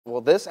Well,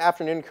 this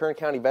afternoon, Kern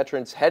County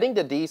veterans heading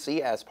to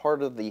D.C. as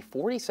part of the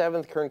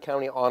 47th Kern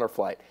County Honor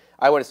Flight.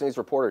 Eyewitness News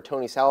reporter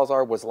Tony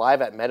Salazar was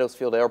live at Meadows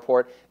Field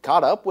Airport,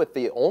 caught up with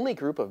the only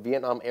group of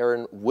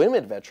Vietnam-era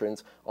women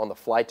veterans on the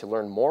flight to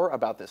learn more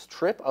about this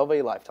trip of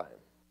a lifetime.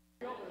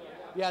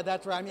 Yeah,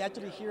 that's right. I'm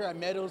actually here at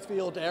Meadows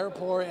Field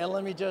Airport, and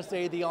let me just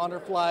say the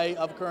Honor Flight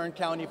of Kern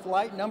County,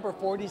 flight number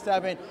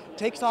 47,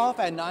 takes off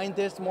at 9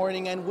 this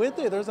morning, and with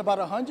it, there's about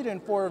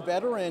 104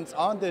 veterans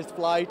on this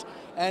flight,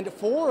 and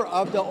 4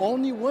 of the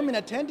only women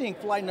attending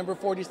flight number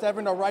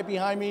 47 are right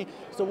behind me.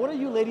 So what are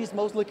you ladies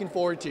most looking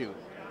forward to?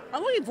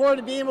 I'm looking forward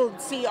to being able to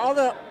see all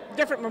the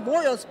different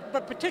memorials,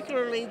 but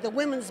particularly the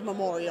Women's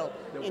Memorial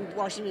in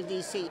Washington,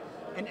 D.C.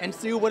 And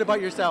Sue, what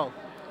about yourself?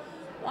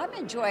 Well, I'm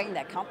enjoying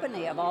the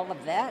company of all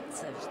of that.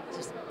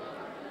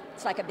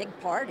 It's like a big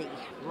party.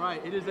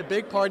 Right, it is a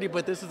big party,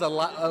 but this is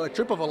a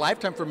trip of a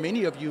lifetime for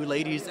many of you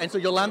ladies. And so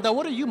Yolanda,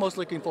 what are you most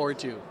looking forward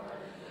to?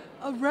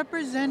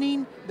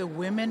 Representing the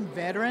women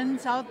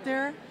veterans out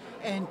there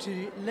and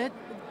to let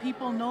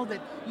people know that,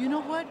 you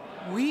know what,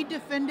 we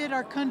defended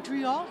our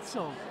country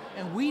also.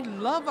 And we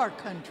love our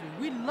country.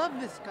 We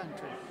love this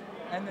country.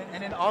 And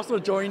then also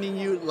joining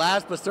you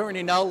last but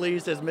certainly not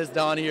least is Miss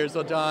Dawn here.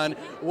 So Dawn,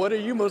 what are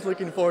you most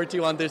looking forward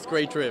to on this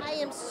great trip? I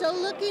am so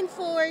looking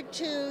forward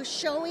to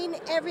showing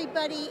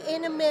everybody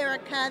in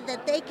America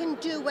that they can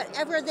do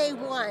whatever they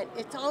want.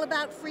 It's all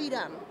about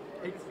freedom.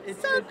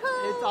 It's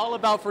all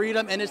about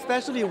freedom, and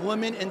especially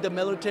women in the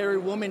military,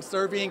 women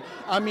serving.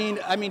 I mean,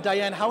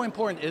 Diane, how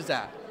important is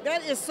that?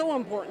 That is so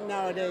important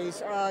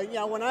nowadays.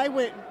 When I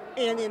went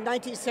in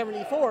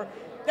 1974,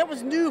 that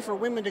was new for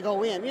women to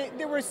go in.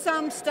 There was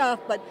some stuff,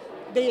 but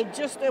they had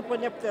just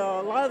opened up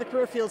a lot of the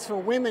career fields for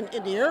women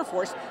in the Air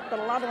Force, but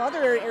a lot of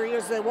other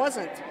areas there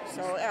wasn't.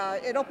 So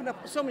it opened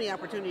up so many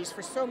opportunities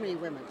for so many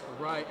women.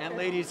 Right, and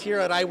ladies, here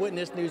at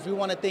Eyewitness News, we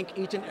want to thank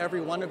each and every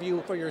one of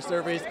you for your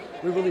service.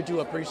 We really do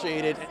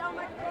appreciate it.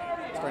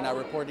 For now,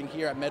 reporting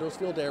here at Meadows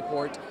Field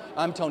Airport,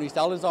 I'm Tony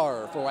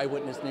Salazar for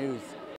Eyewitness News.